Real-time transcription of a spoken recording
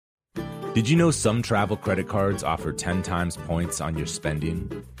Did you know some travel credit cards offer 10 times points on your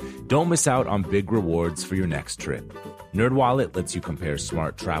spending? Don't miss out on big rewards for your next trip. NerdWallet lets you compare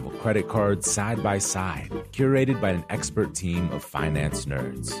smart travel credit cards side by side, curated by an expert team of finance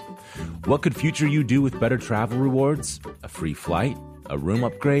nerds. What could future you do with better travel rewards? A free flight? A room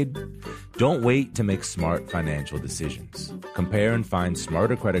upgrade? Don't wait to make smart financial decisions. Compare and find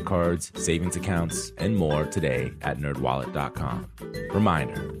smarter credit cards, savings accounts, and more today at nerdwallet.com.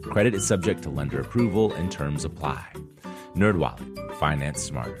 Reminder, credit is subject to lender approval and terms apply. NerdWallet, finance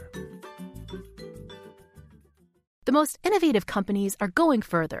smarter. The most innovative companies are going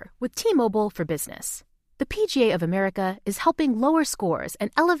further with T-Mobile for Business. The PGA of America is helping lower scores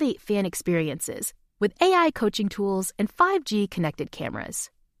and elevate fan experiences with AI coaching tools and 5G connected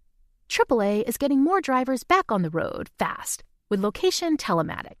cameras. AAA is getting more drivers back on the road fast with location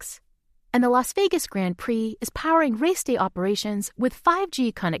telematics. And the Las Vegas Grand Prix is powering race day operations with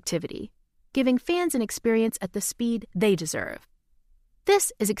 5G connectivity, giving fans an experience at the speed they deserve.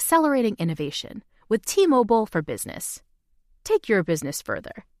 This is accelerating innovation with T-Mobile for Business. Take your business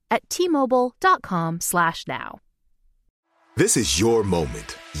further at T-Mobile.com/now. This is your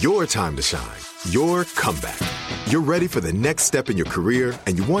moment, your time to shine, your comeback. You're ready for the next step in your career,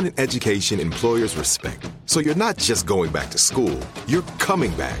 and you want an education employers respect. So you're not just going back to school, you're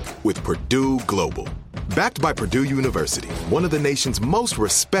coming back with Purdue Global. Backed by Purdue University, one of the nation's most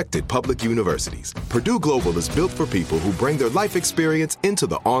respected public universities, Purdue Global is built for people who bring their life experience into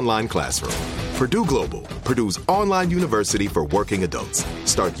the online classroom. Purdue Global, Purdue's online university for working adults.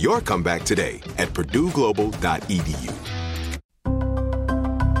 Start your comeback today at purdueglobal.edu.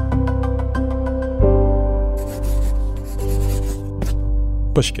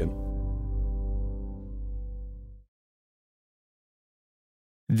 Pushkin.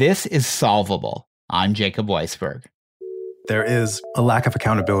 This is Solvable. I'm Jacob Weisberg. There is a lack of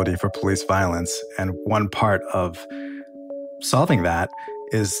accountability for police violence, and one part of solving that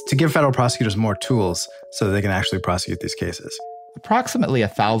is to give federal prosecutors more tools so that they can actually prosecute these cases. Approximately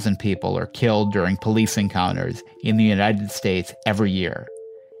 1,000 people are killed during police encounters in the United States every year.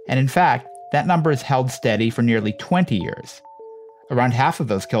 And in fact, that number has held steady for nearly 20 years. Around half of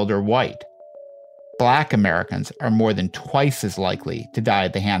those killed are white. Black Americans are more than twice as likely to die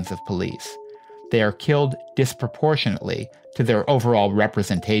at the hands of police. They are killed disproportionately to their overall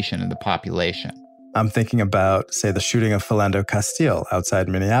representation in the population. I'm thinking about, say, the shooting of Philando Castile outside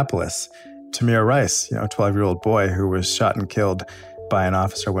Minneapolis. Tamir Rice, a 12-year-old boy who was shot and killed by an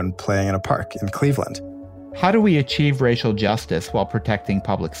officer when playing in a park in Cleveland. How do we achieve racial justice while protecting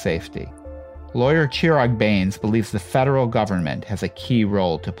public safety? Lawyer Chirag Bains believes the federal government has a key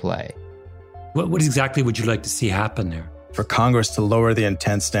role to play. What exactly would you like to see happen there? For Congress to lower the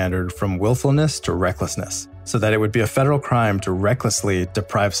intent standard from willfulness to recklessness, so that it would be a federal crime to recklessly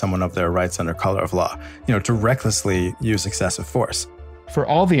deprive someone of their rights under color of law, to recklessly use excessive force. For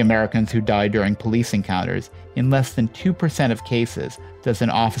all the Americans who die during police encounters, in less than 2% of cases does an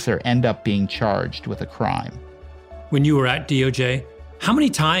officer end up being charged with a crime. When you were at DOJ, how many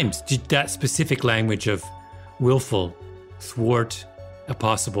times did that specific language of willful thwart a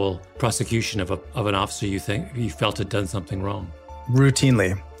possible prosecution of an officer you felt had done something wrong?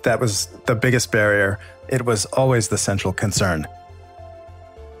 Routinely. That was the biggest barrier. It was always the central concern.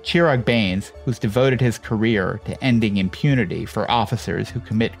 Chirag Bains, who's devoted his career to ending impunity for officers who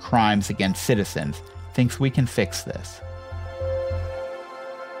commit crimes against citizens, thinks we can fix this.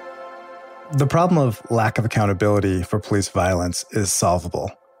 The problem of lack of accountability for police violence is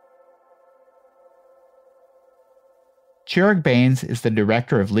solvable. Chirag Bains is the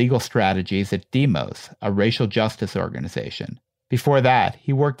director of legal strategies at Demos, a racial justice organization. Before that,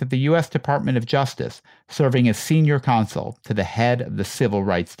 he worked at the U.S. Department of Justice, serving as senior counsel to the head of the Civil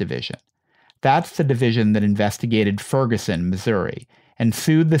Rights Division. That's the division that investigated Ferguson, Missouri, and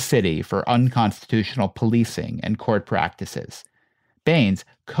sued the city for unconstitutional policing and court practices. Bains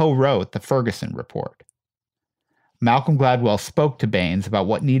co-wrote the Ferguson Report. Malcolm Gladwell spoke to Bains about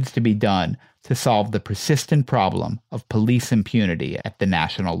what needs to be done to solve the persistent problem of police impunity at the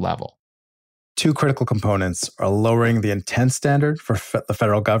national level. Two critical components are lowering the intent standard for the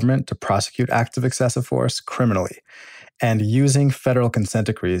federal government to prosecute acts of excessive force criminally, and using federal consent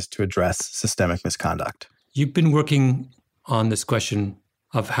decrees to address systemic misconduct. You've been working on this question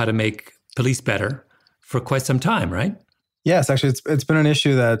of how to make police better for quite some time, right? Yes, actually, it's been an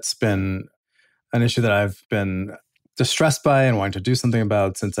issue that I've been distressed by and wanting to do something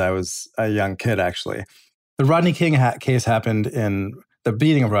about since I was a young kid, actually. The Rodney King case happened in the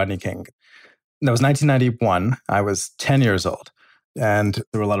beating of Rodney King. That was 1991. I was 10 years old. And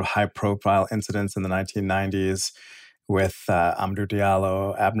there were a lot of high-profile incidents in the 1990s with Amadou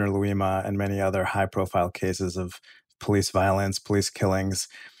Diallo, Abner Louima, and many other high-profile cases of police violence, police killings.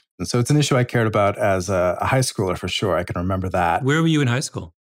 And so it's an issue I cared about as a high schooler for sure. I can remember that. Where were you in high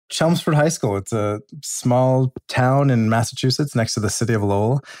school? Chelmsford High School. It's a small town in Massachusetts next to the city of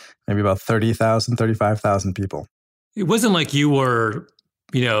Lowell, maybe about 30,000, 35,000 people. It wasn't like you were,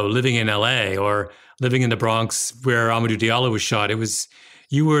 living in LA or living in the Bronx where Amadou Diallo was shot.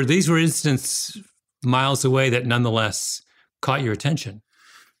 These were incidents miles away that nonetheless caught your attention.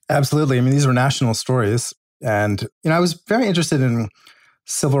 Absolutely. I mean, these were national stories. And, I was very interested in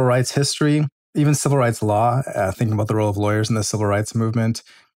civil rights history, even civil rights law, thinking about the role of lawyers in the civil rights movement.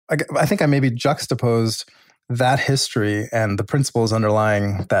 I think I maybe juxtaposed that history and the principles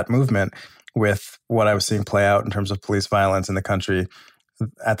underlying that movement with what I was seeing play out in terms of police violence in the country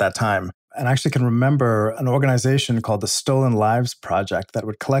at that time. And I actually can remember an organization called the Stolen Lives Project that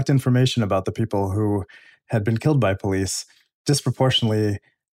would collect information about the people who had been killed by police, disproportionately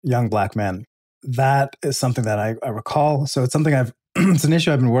young Black men. That is something that I recall. So it's something it's an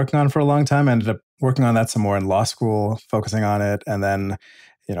issue I've been working on for a long time. I ended up working on that some more in law school, focusing on it. And then,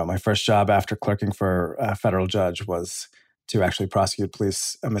 my first job after clerking for a federal judge was to actually prosecute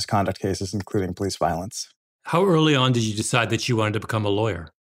police misconduct cases, including police violence. How early on did you decide that you wanted to become a lawyer?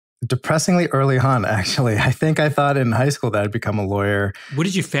 Depressingly early on, actually. I think I thought in high school that I'd become a lawyer. What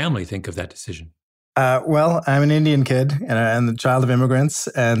did your family think of that decision? Well, I'm an Indian kid and the child of immigrants.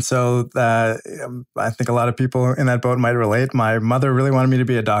 And so I think a lot of people in that boat might relate. My mother really wanted me to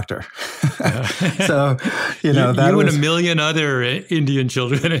be a doctor. So, you and a million other Indian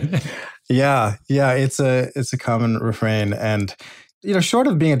children. Yeah. It's a common refrain. And, short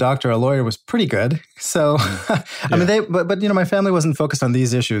of being a doctor, a lawyer was pretty good. So, I mean, but my family wasn't focused on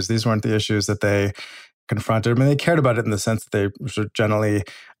these issues. These weren't the issues that they confronted. I mean, they cared about it in the sense that they were generally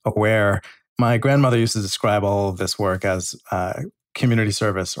aware. My grandmother used to describe all of this work as community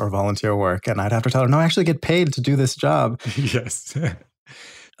service or volunteer work. And I'd have to tell her, no, I actually get paid to do this job. Yes.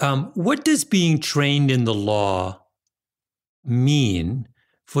 What does being trained in the law mean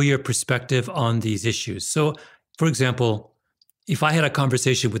for your perspective on these issues? So, for example, if I had a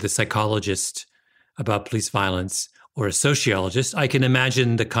conversation with a psychologist about police violence or a sociologist, I can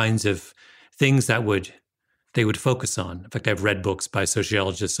imagine the kinds of things that they would focus on. In fact, I've read books by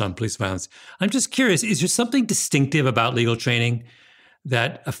sociologists on police violence. I'm just curious, is there something distinctive about legal training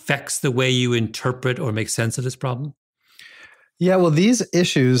that affects the way you interpret or make sense of this problem? Yeah, well, these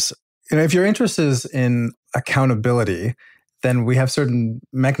issues, if your interest is in accountability, then we have certain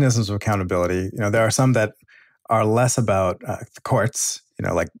mechanisms of accountability. There are some that are less about the courts,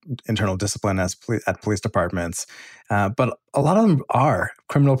 like internal discipline at police departments. But a lot of them are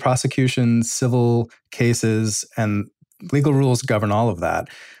criminal prosecutions, civil cases, and legal rules govern all of that.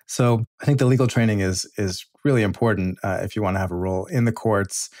 So I think the legal training is really important if you want to have a role in the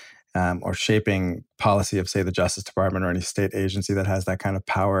courts or shaping policy of, say, the Justice Department or any state agency that has that kind of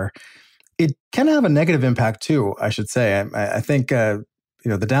power. It can have a negative impact too, I should say. I think the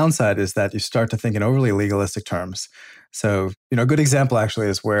downside is that you start to think in overly legalistic terms. So, a good example actually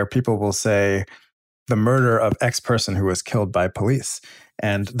is where people will say the murder of X person who was killed by police.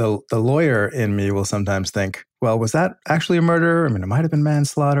 And the lawyer in me will sometimes think, well, was that actually a murder? I mean, it might have been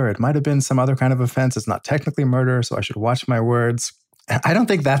manslaughter. It might have been some other kind of offense. It's not technically murder, so I should watch my words. I don't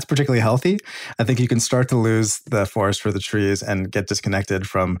think that's particularly healthy. I think you can start to lose the forest for the trees and get disconnected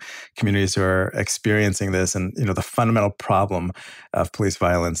from communities who are experiencing this and, the fundamental problem of police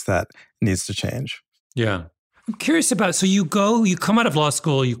violence that needs to change. Yeah. I'm curious about, so you come out of law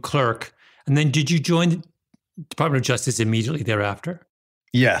school, you clerk, and then did you join the Department of Justice immediately thereafter?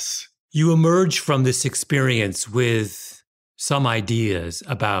 Yes. You emerge from this experience with some ideas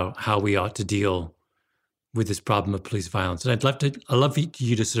about how we ought to deal with this problem of police violence. And I'd love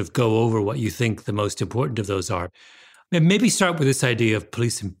you to sort of go over what you think the most important of those are. And maybe start with this idea of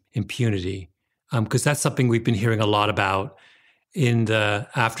police impunity, because that's something we've been hearing a lot about in the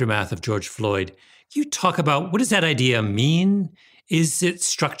aftermath of George Floyd. You talk about, what does that idea mean? Is it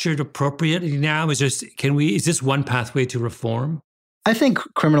structured appropriately now? Is this one pathway to reform? I think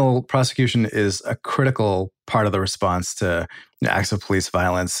criminal prosecution is a critical part of the response to acts of police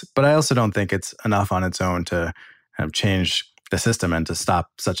violence, but I also don't think it's enough on its own to kind of change the system and to stop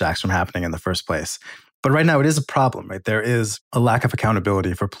such acts from happening in the first place. But right now it is a problem, right? There is a lack of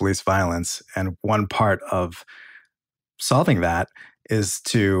accountability for police violence, and one part of solving that is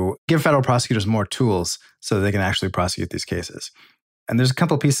to give federal prosecutors more tools so that they can actually prosecute these cases. And there's a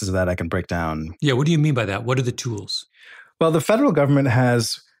couple of pieces of that I can break down. Yeah, what do you mean by that? What are the tools? Well, the federal government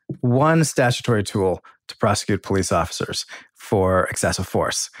has one statutory tool to prosecute police officers for excessive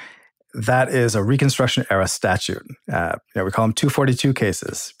force. that is a Reconstruction era statute. We call them 242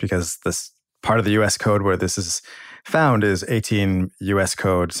 cases because this part of the U.S. Code where this is found is 18 U.S.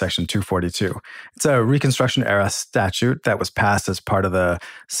 Code Section 242. It's a Reconstruction era statute that was passed as part of the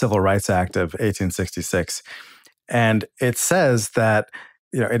Civil Rights Act of 1866. And it says that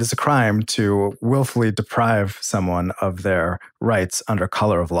it is a crime to willfully deprive someone of their rights under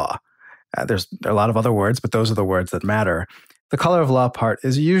color of law. There's a lot of other words, but those are the words that matter. The color of law part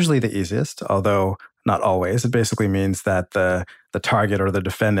is usually the easiest, although not always. It basically means that the target or the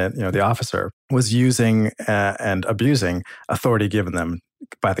defendant, the officer, was using and abusing authority given them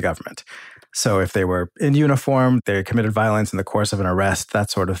by the government. So if they were in uniform, they committed violence in the course of an arrest, that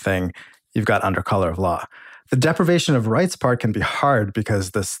sort of thing, you've got under color of law. The deprivation of rights part can be hard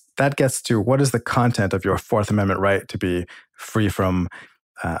because that gets to what is the content of your Fourth Amendment right to be free from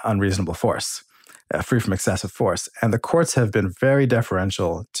unreasonable force, free from excessive force. And the courts have been very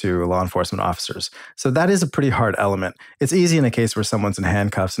deferential to law enforcement officers. So that is a pretty hard element. It's easy in a case where someone's in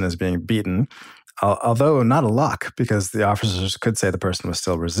handcuffs and is being beaten, although not a lock, because the officers could say the person was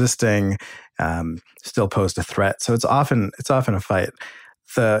still resisting, still posed a threat. So it's often a fight.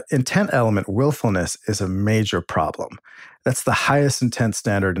 The intent element, willfulness, is a major problem. That's the highest intent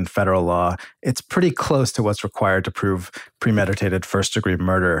standard in federal law. It's pretty close to what's required to prove premeditated first-degree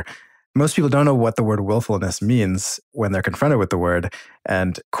murder. Most people don't know what the word willfulness means when they're confronted with the word,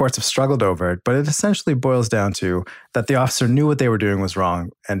 and courts have struggled over it, but it essentially boils down to that the officer knew what they were doing was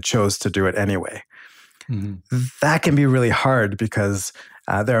wrong and chose to do it anyway. Mm-hmm. That can be really hard because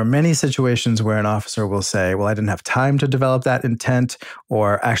there are many situations where an officer will say, well, I didn't have time to develop that intent,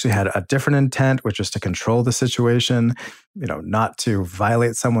 or actually had a different intent, which is to control the situation, not to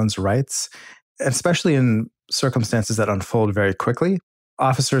violate someone's rights, especially in circumstances that unfold very quickly.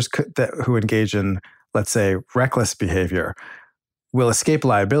 Officers who engage in, let's say, reckless behavior will escape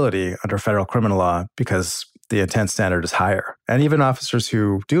liability under federal criminal law because the intent standard is higher. And even officers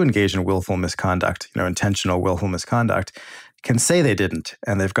who do engage in willful misconduct, intentional willful misconduct, can say they didn't,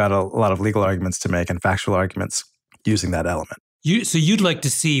 and they've got a lot of legal arguments to make and factual arguments using that element. So you'd like to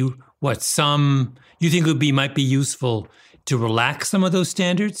see you think might be useful to relax some of those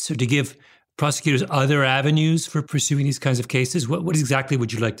standards, or to give prosecutors other avenues for pursuing these kinds of cases? What exactly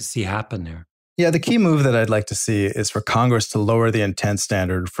would you like to see happen there? Yeah, the key move that I'd like to see is for Congress to lower the intent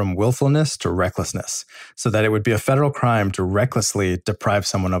standard from willfulness to recklessness, so that it would be a federal crime to recklessly deprive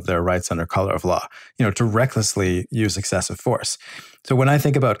someone of their rights under color of law, to recklessly use excessive force. So when I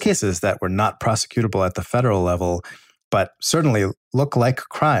think about cases that were not prosecutable at the federal level, but certainly look like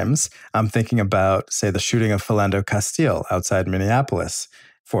crimes, I'm thinking about, say, the shooting of Philando Castile outside Minneapolis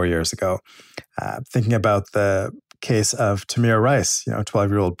 4 years ago. Thinking about the case of Tamir Rice, a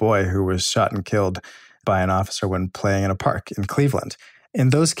 12-year-old boy who was shot and killed by an officer when playing in a park in Cleveland. In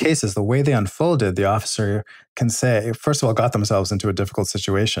those cases, the way they unfolded, the officer can say, first of all, got themselves into a difficult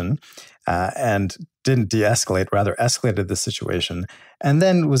situation and didn't de-escalate, rather escalated the situation, and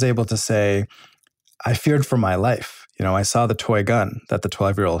then was able to say, I feared for my life. I saw the toy gun that the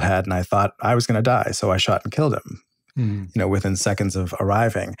 12-year-old had, and I thought I was going to die, so I shot and killed him, within seconds of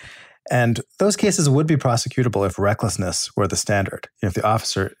arriving. And those cases would be prosecutable if recklessness were the standard. If the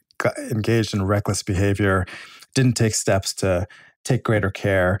officer engaged in reckless behavior, didn't take steps to take greater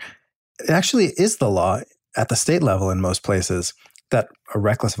care. It actually is the law at the state level in most places that a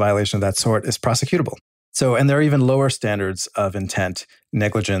reckless violation of that sort is prosecutable. So, and there are even lower standards of intent,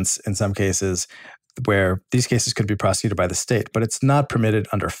 negligence in some cases, where these cases could be prosecuted by the state, but it's not permitted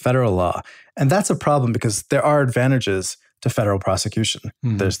under federal law. And that's a problem because there are advantages to federal prosecution.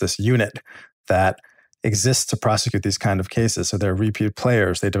 Mm-hmm. There's this unit that exists to prosecute these kind of cases. So they're repeat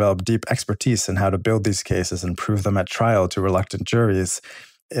players. They develop deep expertise in how to build these cases and prove them at trial to reluctant juries.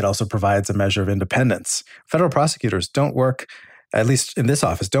 It also provides a measure of independence. Federal prosecutors don't work, at least in this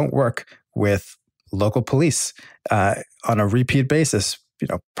office, don't work with local police on a repeat basis,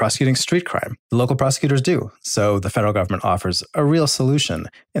 prosecuting street crime. The local prosecutors do. So the federal government offers a real solution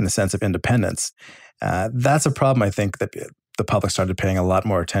in the sense of independence. That's a problem I think that the public started paying a lot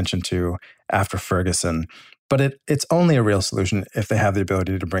more attention to after Ferguson. But it's only a real solution if they have the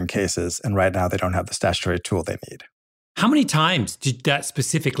ability to bring cases. And right now they don't have the statutory tool they need. How many times did that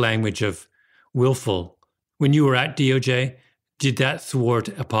specific language of willful, when you were at DOJ, did that thwart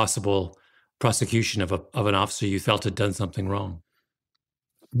a possible prosecution of an officer you felt had done something wrong?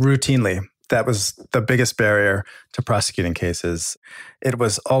 Routinely. That was the biggest barrier to prosecuting cases. It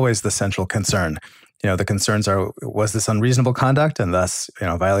was always the central concern. The concerns are, was this unreasonable conduct and thus,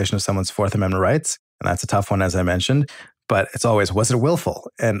 violation of someone's Fourth Amendment rights? And that's a tough one, as I mentioned. But it's always, was it willful?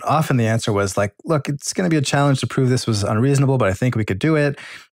 And often the answer was like, look, it's going to be a challenge to prove this was unreasonable, but I think we could do it.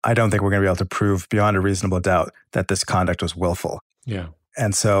 I don't think we're going to be able to prove beyond a reasonable doubt that this conduct was willful. Yeah.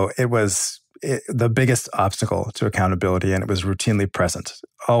 And so it was the biggest obstacle to accountability, and it was routinely present,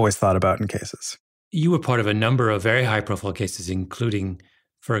 always thought about in cases. You were part of a number of very high-profile cases, including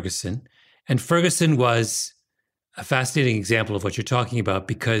Ferguson. And Ferguson was a fascinating example of what you're talking about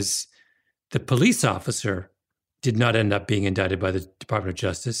because the police officer did not end up being indicted by the Department of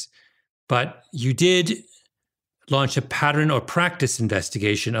Justice, but you did launch a pattern or practice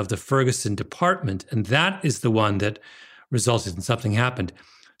investigation of the Ferguson department, and that is the one that resulted in something happened.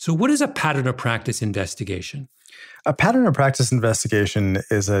 So what is a pattern or practice investigation? A pattern or practice investigation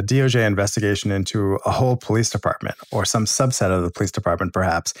is a DOJ investigation into a whole police department or some subset of the police department,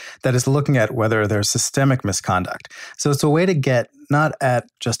 perhaps, that is looking at whether there's systemic misconduct. So it's a way to get not at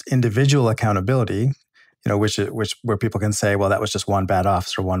just individual accountability, which where people can say, well, that was just one bad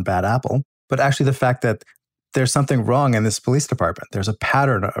officer, one bad apple, but actually the fact that there's something wrong in this police department. There's a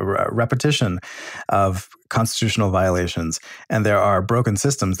pattern, a repetition of constitutional violations, and there are broken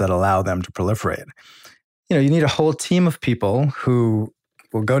systems that allow them to proliferate. You need a whole team of people who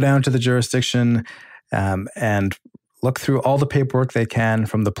will go down to the jurisdiction and look through all the paperwork they can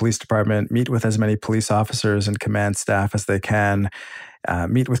from the police department, meet with as many police officers and command staff as they can,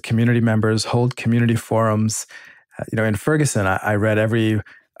 meet with community members, hold community forums. In Ferguson, I read every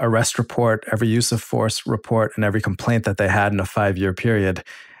arrest report, every use of force report, and every complaint that they had in a 5-year period.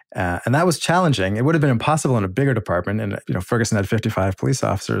 And that was challenging. It would have been impossible in a bigger department. And Ferguson had 55 police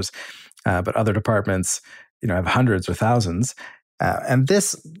officers, but other departments, have hundreds or thousands. And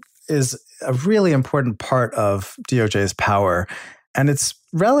this is a really important part of DOJ's power. And it's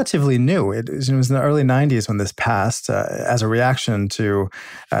relatively new. It was in the early 90s when this passed as a reaction to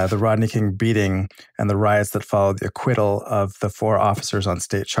the Rodney King beating and the riots that followed the acquittal of the 4 officers on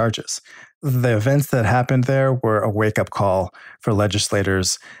state charges. The events that happened there were a wake-up call for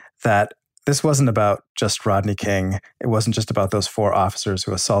legislators that this wasn't about just Rodney King. It wasn't just about those 4 officers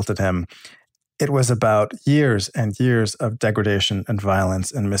who assaulted him. It was about years and years of degradation and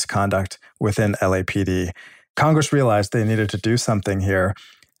violence and misconduct within LAPD. Congress realized they needed to do something here.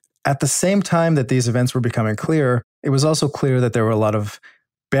 At the same time that these events were becoming clear, it was also clear that there were a lot of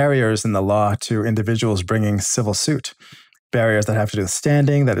barriers in the law to individuals bringing civil suit. Barriers that have to do with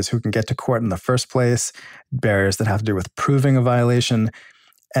standing, that is, who can get to court in the first place. Barriers that have to do with proving a violation.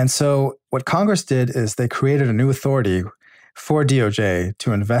 And so what Congress did is they created a new authority for DOJ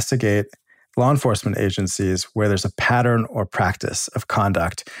to investigate law enforcement agencies where there's a pattern or practice of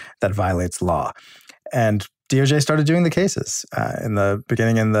conduct that violates law. And DOJ started doing the cases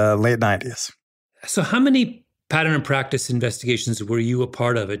beginning in the late 90s. So how many pattern and practice investigations were you a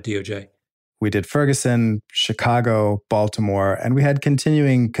part of at DOJ? We did Ferguson, Chicago, Baltimore, and we had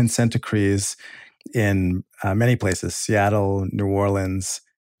continuing consent decrees in many places, Seattle, New Orleans.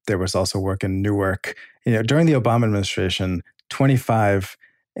 There was also work in Newark. During the Obama administration, 25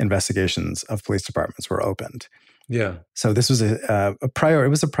 investigations of police departments were opened. Yeah. So this was a priority. It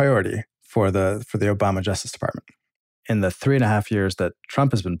was a priority for the Obama Justice Department. In the 3.5 years that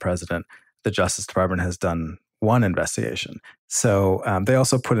Trump has been president, the Justice Department has done 1 investigation. So they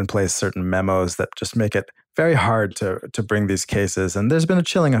also put in place certain memos that just make it very hard to bring these cases. And there's been a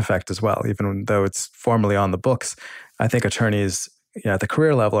chilling effect as well, even though it's formally on the books. I think attorneys at the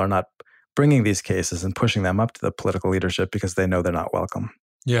career level are not bringing these cases and pushing them up to the political leadership because they know they're not welcome.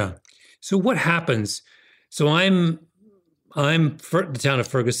 Yeah. So what happens? So I'm the town of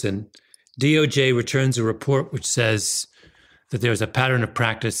Ferguson. DOJ returns a report which says that there's a pattern of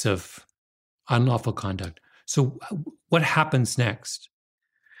practice of unlawful conduct. So what happens next?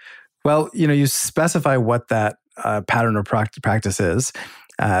 Well, you specify what that pattern or practice is,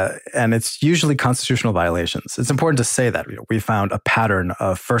 and it's usually constitutional violations. It's important to say that we found a pattern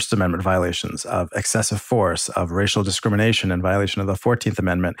of First Amendment violations, of excessive force, of racial discrimination in violation of the 14th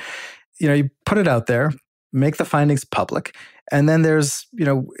Amendment. You put it out there, make the findings public, and then there's,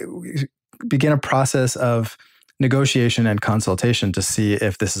 begin a process of negotiation and consultation to see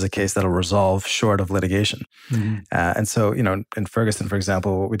if this is a case that'll resolve short of litigation. Mm-hmm. And so, in Ferguson, for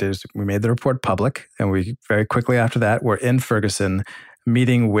example, what we did is we made the report public, and we very quickly after that were in Ferguson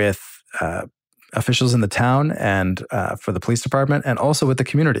meeting with officials in the town and for the police department, and also with the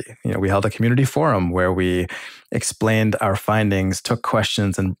community. We held a community forum where we explained our findings, took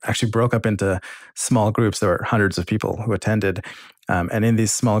questions, and actually broke up into small groups. There were hundreds of people who attended. And in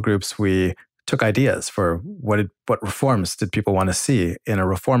these small groups, we took ideas for what reforms did people want to see in a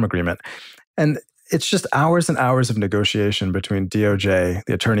reform agreement. And it's just hours and hours of negotiation between DOJ,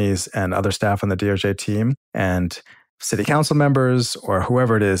 the attorneys, and other staff on the DOJ team. And city council members or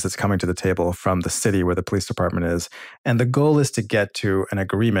whoever it is that's coming to the table from the city where the police department is. And the goal is to get to an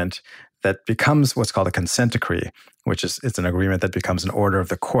agreement that becomes what's called a consent decree, which is it's an agreement that becomes an order of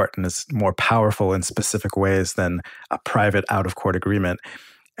the court and is more powerful in specific ways than a private out-of-court agreement.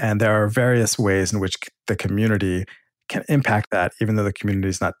 And there are various ways in which the community can impact that, even though the community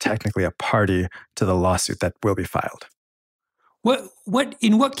is not technically a party to the lawsuit that will be filed.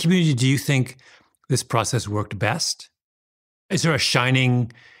 In what community do you think this process worked best? Is there a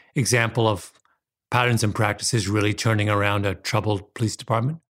shining example of patterns and practices really turning around a troubled police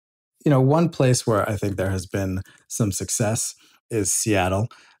department? One place where I think there has been some success is Seattle.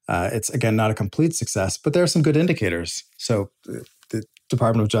 It's, again, not a complete success, but there are some good indicators. So the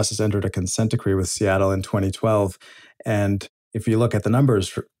Department of Justice entered a consent decree with Seattle in 2012. And if you look at the numbers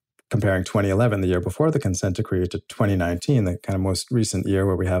for comparing 2011, the year before the consent decree, to 2019, the kind of most recent year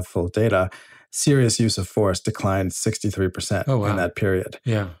where we have full data, serious use of force declined 63% in that period.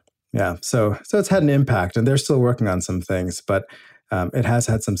 Yeah. So it's had an impact, and they're still working on some things, but it has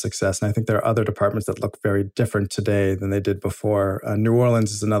had some success. And I think there are other departments that look very different today than they did before. New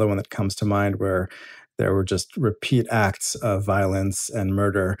Orleans is another one that comes to mind, where there were just repeat acts of violence and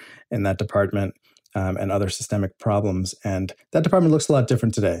murder in that department, and other systemic problems. And that department looks a lot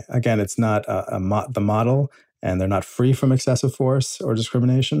different today. Again, it's not the model, and they're not free from excessive force or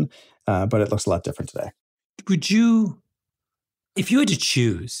discrimination, but it looks a lot different today. Would you, if you had to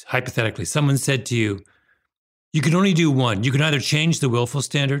choose, hypothetically, someone said to you, you can only do one. You can either change the willful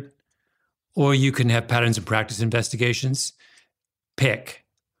standard, or you can have patterns and practice investigations. Pick.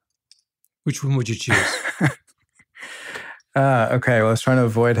 Which one would you choose? Okay, well, I was trying to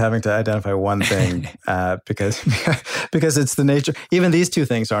avoid having to identify one thing because it's the nature. Even these two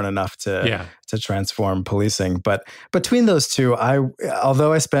things aren't enough to transform policing. But between those two,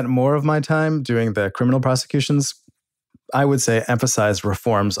 although I spent more of my time doing the criminal prosecutions, I would say emphasize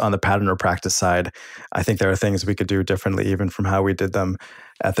reforms on the pattern or practice side. I think there are things we could do differently, even from how we did them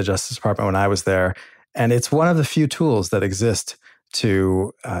at the Justice Department when I was there. And it's one of the few tools that exist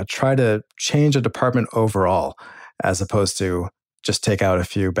to try to change a department overall, as opposed to just take out a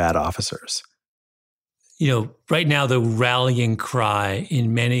few bad officers. Right now, the rallying cry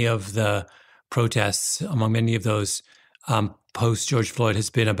in many of the protests, among many of those post-George Floyd, has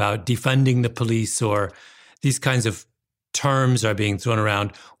been about defunding the police, or these kinds of terms are being thrown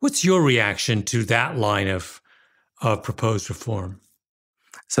around. What's your reaction to that line of proposed reform?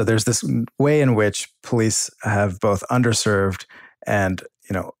 So there's this way in which police have both underserved and,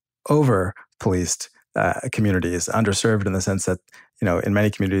 over-policed communities. Underserved in the sense that, in many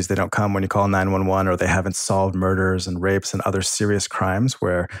communities, they don't come when you call 911, or they haven't solved murders and rapes and other serious crimes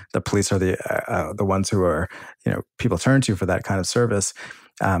where the police are the ones who are, people turn to for that kind of service.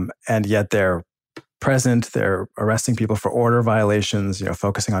 And yet they're present. They're arresting people for order violations,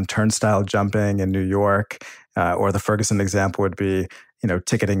 focusing on turnstile jumping in New York, or the Ferguson example would be,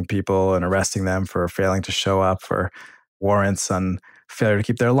 ticketing people and arresting them for failing to show up for warrants on failure to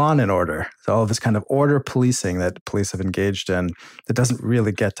keep their lawn in order. So all of this kind of order policing that police have engaged in that doesn't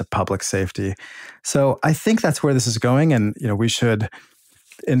really get to public safety. So I think that's where this is going. And, we should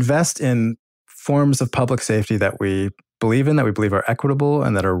invest in forms of public safety that we believe in, that we believe are equitable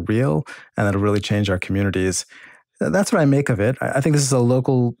and that are real and that will really change our communities. That's what I make of it. I think this is a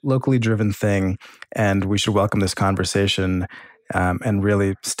locally driven thing, and we should welcome this conversation and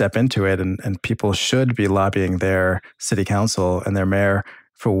really step into it. And people should be lobbying their city council and their mayor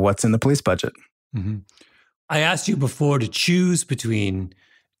for what's in the police budget. Mm-hmm. I asked you before to choose between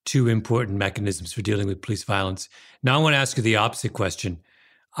two important mechanisms for dealing with police violence. Now I want to ask you the opposite question.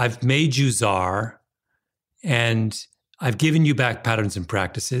 I've made you czar, and I've given you back patterns and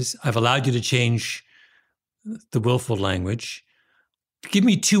practices. I've allowed you to change the willful language. Give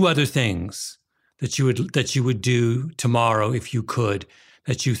me two other things that you would do tomorrow, if you could,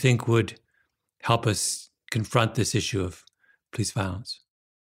 that you think would help us confront this issue of police violence.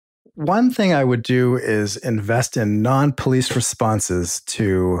 One thing I would do is invest in non-police responses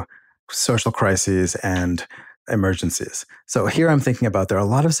to social crises and emergencies. So here I'm thinking about, there are a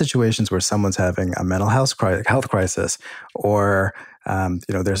lot of situations where someone's having a mental health crisis, or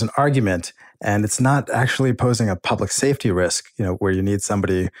there's an argument and it's not actually posing a public safety risk, where you need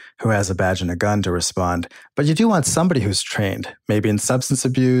somebody who has a badge and a gun to respond. But you do want somebody who's trained, maybe in substance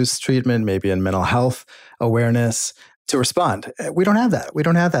abuse treatment, maybe in mental health awareness, to respond. We don't have that. We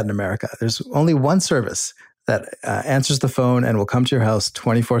don't have that in America. There's only one service that answers the phone and will come to your house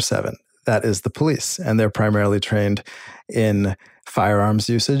 24/7. That is the police. And they're primarily trained in firearms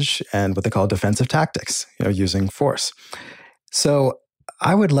usage and what they call defensive tactics, using force. So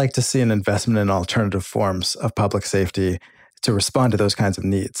I would like to see an investment in alternative forms of public safety to respond to those kinds of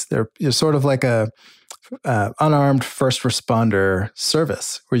needs. You're sort of like a unarmed first responder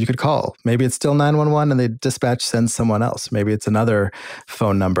service where you could call. Maybe it's still 911 and the dispatch sends someone else. Maybe it's another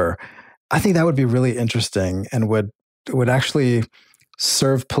phone number. I think that would be really interesting and would actually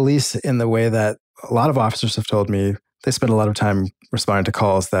serve police in the way that a lot of officers have told me they spend a lot of time responding to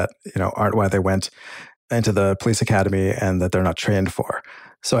calls that aren't why they went into the police academy and that they're not trained for.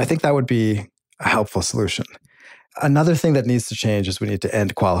 So I think that would be a helpful solution. Another thing that needs to change is we need to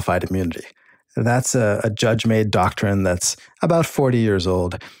end qualified immunity. That's a judge-made doctrine that's about 40 years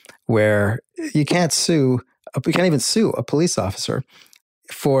old, where you can't even sue a police officer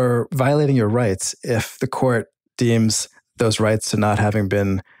for violating your rights if the court deems those rights to not having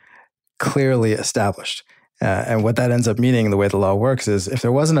been clearly established. And what that ends up meaning, the way the law works, is if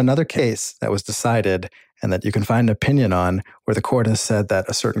there wasn't another case that was decided and that you can find an opinion on where the court has said that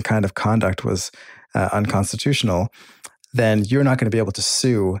a certain kind of conduct was unconstitutional, then you're not going to be able to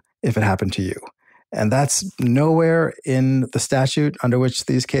sue if it happened to you. And that's nowhere in the statute under which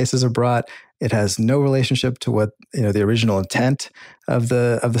these cases are brought. It has no relationship to what the original intent of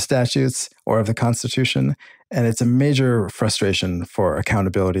the statutes or of the Constitution. And it's a major frustration for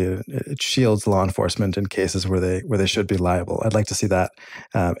accountability. It shields law enforcement in cases where they should be liable. I'd like to see that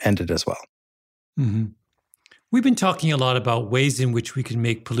ended as well. Mm-hmm. We've been talking a lot about ways in which we can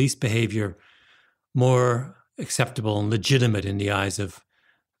make police behavior more acceptable and legitimate in the eyes of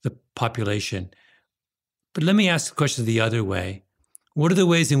the population. But let me ask the question the other way. What are the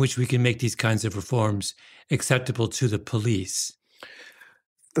ways in which we can make these kinds of reforms acceptable to the police?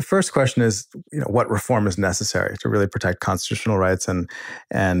 The first question is, what reform is necessary to really protect constitutional rights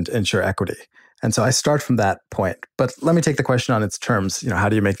and ensure equity? And so I start from that point. But let me take the question on its terms. How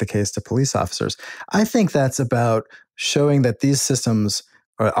do you make the case to police officers? I think that's about showing that these systems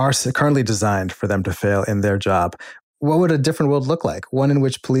are currently designed for them to fail in their job. What would a different world look like? One in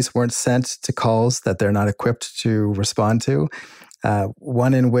which police weren't sent to calls that they're not equipped to respond to.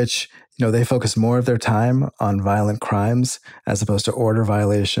 One in which they focus more of their time on violent crimes as opposed to order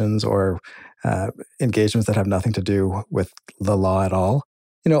violations or engagements that have nothing to do with the law at all.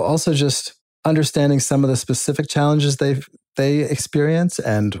 Also just understanding some of the specific challenges they experience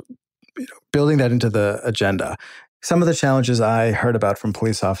and building that into the agenda. Some of the challenges I heard about from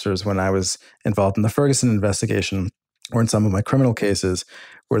police officers when I was involved in the Ferguson investigation or in some of my criminal cases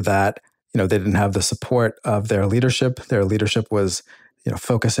were that they didn't have the support of their leadership. Their leadership was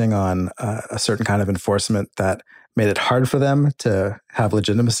focusing on a certain kind of enforcement that made it hard for them to have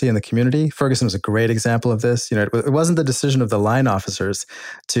legitimacy in the community. Ferguson was a great example of this. It wasn't the decision of the line officers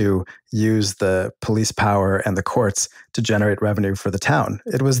to use the police power and the courts to generate revenue for the town.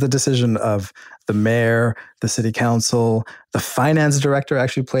 It was the decision of the mayor, the city council, the finance director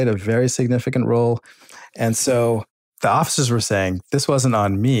actually played a very significant role. And so the officers were saying, this wasn't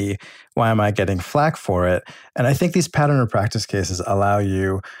on me. Why am I getting flack for it? And I think these pattern or practice cases allow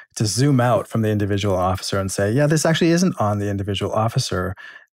you to zoom out from the individual officer and say, yeah, this actually isn't on the individual officer.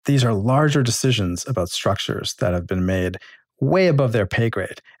 These are larger decisions about structures that have been made way above their pay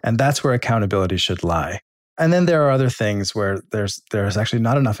grade. And that's where accountability should lie. And then there are other things where there's actually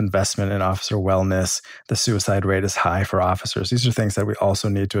not enough investment in officer wellness. The suicide rate is high for officers. These are things that we also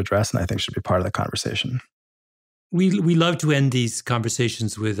need to address and I think should be part of the conversation. We love to end these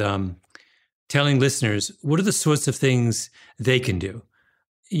conversations with telling listeners what are the sorts of things they can do.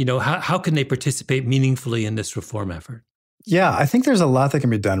 How can they participate meaningfully in this reform effort? Yeah, I think there's a lot that can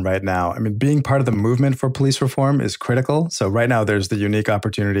be done right now. I mean, being part of the movement for police reform is critical. So right now, there's the unique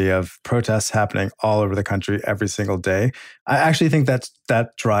opportunity of protests happening all over the country every single day. I actually think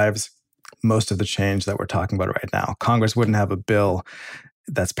that drives most of the change that we're talking about right now. Congress wouldn't have a bill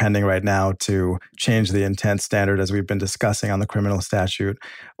that's pending right now to change the intent standard as we've been discussing on the criminal statute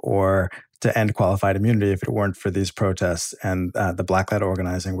or to end qualified immunity if it weren't for these protests and the black-led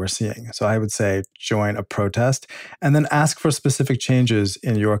organizing we're seeing. So I would say join a protest and then ask for specific changes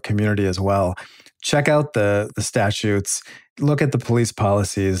in your community as well. Check out the statutes, look at the police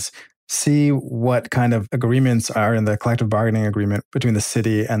policies, see what kind of agreements are in the collective bargaining agreement between the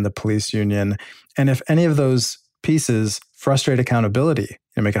city and the police union. And if any of those pieces frustrate accountability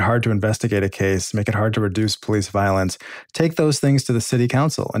and make it hard to investigate a case, make it hard to reduce police violence, take those things to the city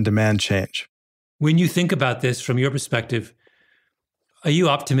council and demand change. When you think about this from your perspective, are you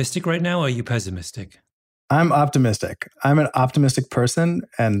optimistic right now or are you pessimistic? I'm optimistic. I'm an optimistic person,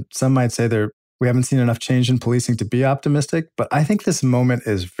 and some might say we haven't seen enough change in policing to be optimistic, but I think this moment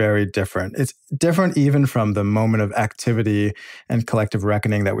is very different. It's different even from the moment of activity and collective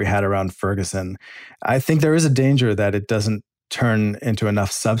reckoning that we had around Ferguson. I think there is a danger that it doesn't turn into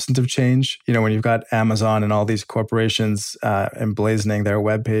enough substantive change. When you've got Amazon and all these corporations emblazoning their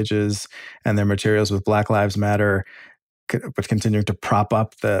web pages and their materials with Black Lives Matter, but continuing to prop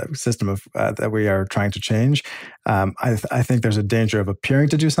up the system of that we are trying to change, I think there's a danger of appearing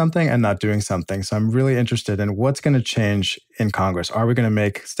to do something and not doing something. So I'm really interested in what's going to change in Congress. Are we going to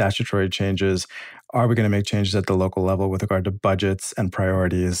make statutory changes? Are we going to make changes at the local level with regard to budgets and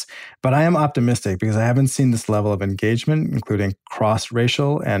priorities? But I am optimistic because I haven't seen this level of engagement, including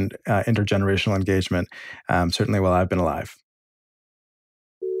cross-racial and intergenerational engagement, certainly while I've been alive.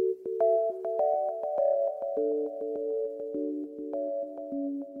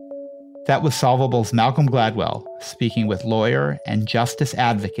 That was Solvable's Malcolm Gladwell speaking with lawyer and justice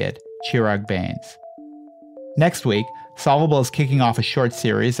advocate Chirag Bains. Next week, Solvable is kicking off a short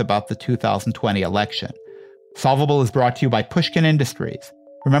series about the 2020 election. Solvable is brought to you by Pushkin Industries.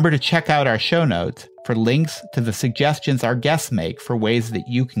 Remember to check out our show notes for links to the suggestions our guests make for ways that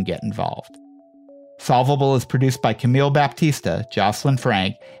you can get involved. Solvable is produced by Camille Baptista, Jocelyn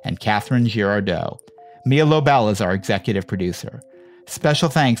Frank, and Catherine Girardeau. Mia Lobel is our executive producer. Special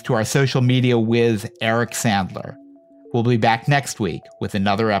thanks to our social media whiz, Eric Sandler. We'll be back next week with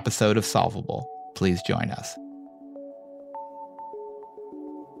another episode of Solvable. Please join us.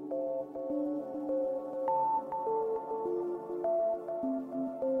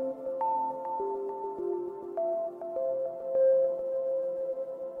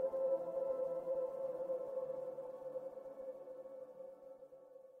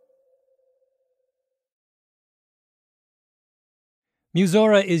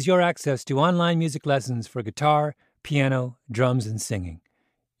 Musora is your access to online music lessons for guitar, piano, drums, and singing.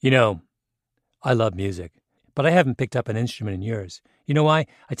 I love music, but I haven't picked up an instrument in years. You know why?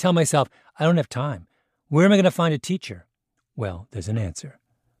 I tell myself, I don't have time. Where am I going to find a teacher? Well, there's an answer.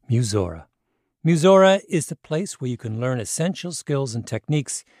 Musora. Musora is the place where you can learn essential skills and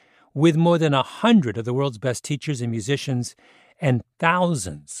techniques with more than 100 of the world's best teachers and musicians and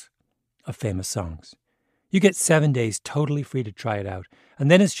thousands of famous songs. You get 7 days totally free to try it out, and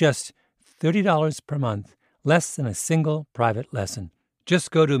then it's just $30 per month, less than a single private lesson.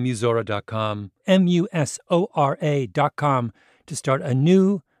 Just go to Musora.com, Musora.com, to start a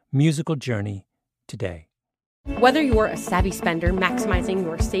new musical journey today. Whether you're a savvy spender maximizing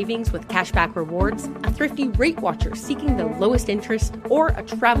your savings with cashback rewards, a thrifty rate watcher seeking the lowest interest, or a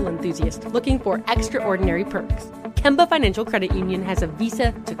travel enthusiast looking for extraordinary perks, Kemba Financial Credit Union has a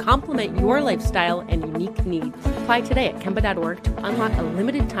visa to complement your lifestyle and unique needs. Apply today at Kemba.org to unlock a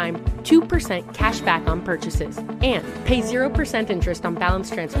limited-time 2% cash back on purchases and pay 0% interest on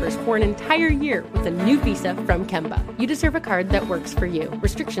balance transfers for an entire year with a new visa from Kemba. You deserve a card that works for you.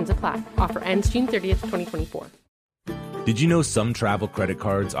 Restrictions apply. Offer ends June 30th, 2024. Did you know some travel credit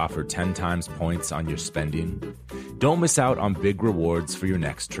cards offer 10 times points on your spending? Don't miss out on big rewards for your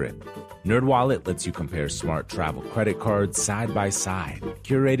next trip. NerdWallet lets you compare smart travel credit cards side by side,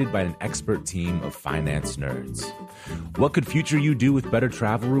 curated by an expert team of finance nerds. What could future you do with better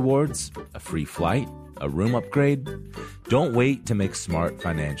travel rewards? A free flight? A room upgrade? Don't wait to make smart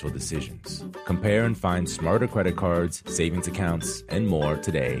financial decisions. Compare and find smarter credit cards, savings accounts, and more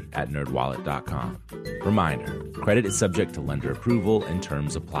today at nerdwallet.com. Reminder, credit is subject to lender approval and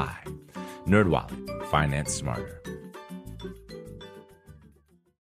terms apply. NerdWallet, finance smarter.